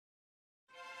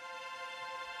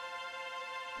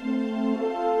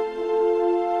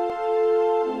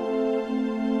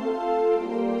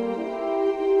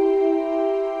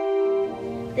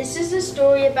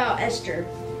story about Esther,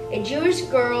 a Jewish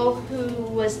girl who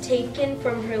was taken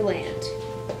from her land.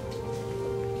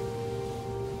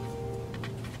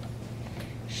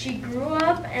 She grew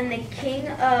up and the king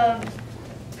of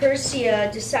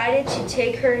Persia decided to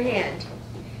take her hand.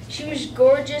 She was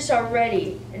gorgeous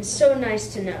already and so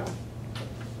nice to know.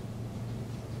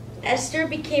 Esther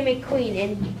became a queen,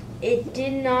 and it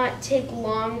did not take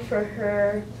long for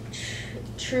her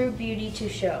true beauty to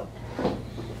show.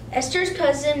 Esther's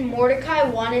cousin Mordecai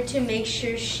wanted to make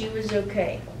sure she was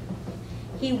okay.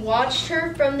 He watched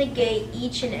her from the gate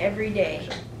each and every day.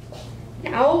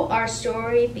 Now our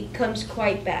story becomes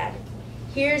quite bad.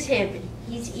 Here's Haman.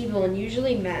 He's evil and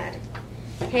usually mad.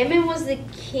 Haman was the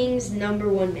king's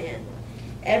 #1 man.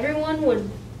 Everyone would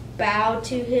bow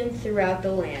to him throughout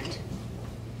the land.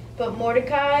 But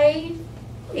Mordecai,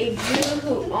 a Jew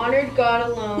who honored God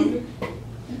alone,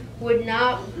 would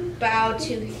not bow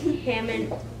to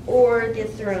Haman or the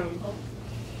throne.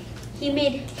 He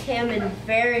made Haman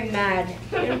very mad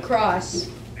and cross.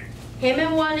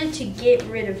 Haman wanted to get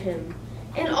rid of him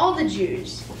and all the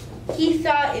Jews. He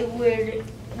thought it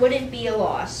wouldn't be a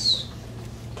loss.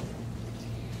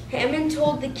 Haman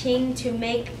told the king to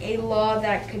make a law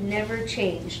that could never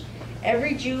change.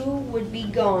 Every Jew would be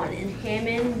gone, and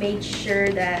Haman made sure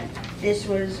that this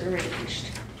was arranged.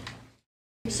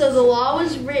 So the law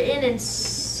was written and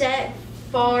set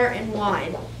far and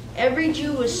wide. Every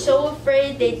Jew was so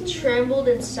afraid they trembled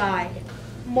and sighed.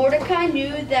 Mordecai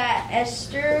knew that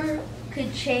Esther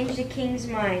could change the king's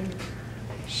mind.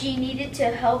 She needed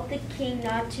to help the king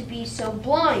not to be so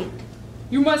blind.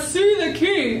 You must see the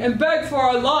king and beg for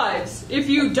our lives. If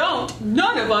you don't,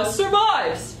 none of us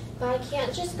survives. But I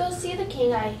can't just go see the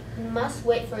king. I must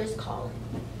wait for his call.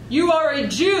 You are a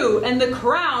Jew, and the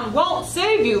crown won't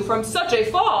save you from such a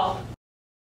fall.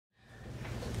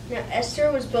 Now Esther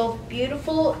was both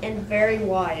beautiful and very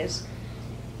wise.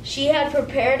 She had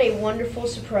prepared a wonderful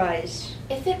surprise.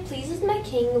 If it pleases my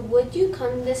king, would you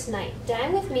come this night?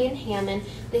 Dine with me and Haman.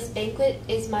 This banquet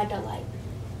is my delight.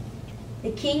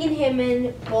 The king and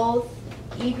Haman both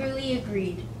eagerly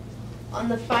agreed. On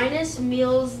the finest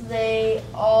meals they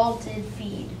all did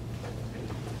feed.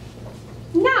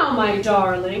 Now, my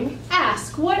darling,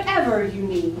 ask whatever you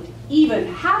need.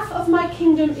 Even half of my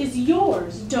kingdom is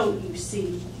yours, don't you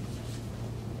see?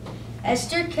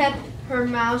 Esther kept her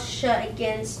mouth shut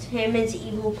against Haman's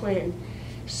evil plan.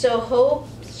 So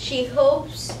she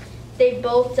hopes they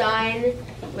both dine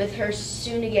with her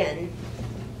soon again.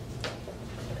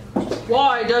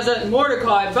 Why doesn't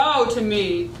Mordecai bow to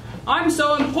me? I'm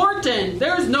so important.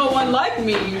 There's no one like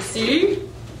me, you see.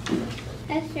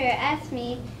 Esther, ask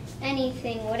me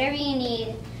anything, whatever you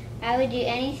need. I would do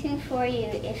anything for you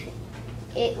if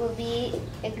it will be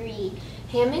agreed.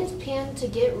 Haman's plan to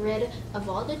get rid of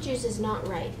all the Jews is not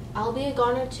right. I'll be a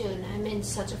goner too, and I'm in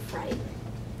such a fright.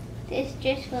 This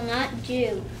just will not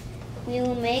do. We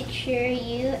will make sure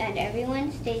you and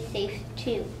everyone stay safe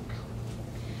too.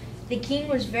 The king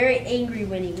was very angry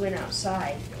when he went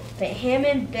outside, but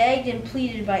Haman begged and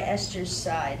pleaded by Esther's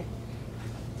side.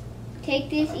 Take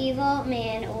this evil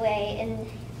man away and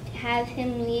have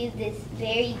him leave this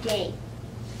very day.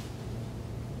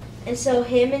 And so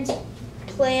Haman's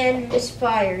plan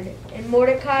misfired, and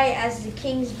Mordecai as the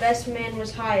king's best man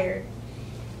was hired.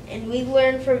 And we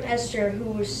learn from Esther,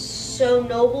 who was so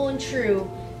noble and true,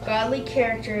 godly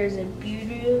character is a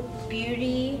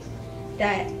beauty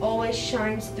that always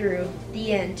shines through.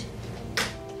 The end.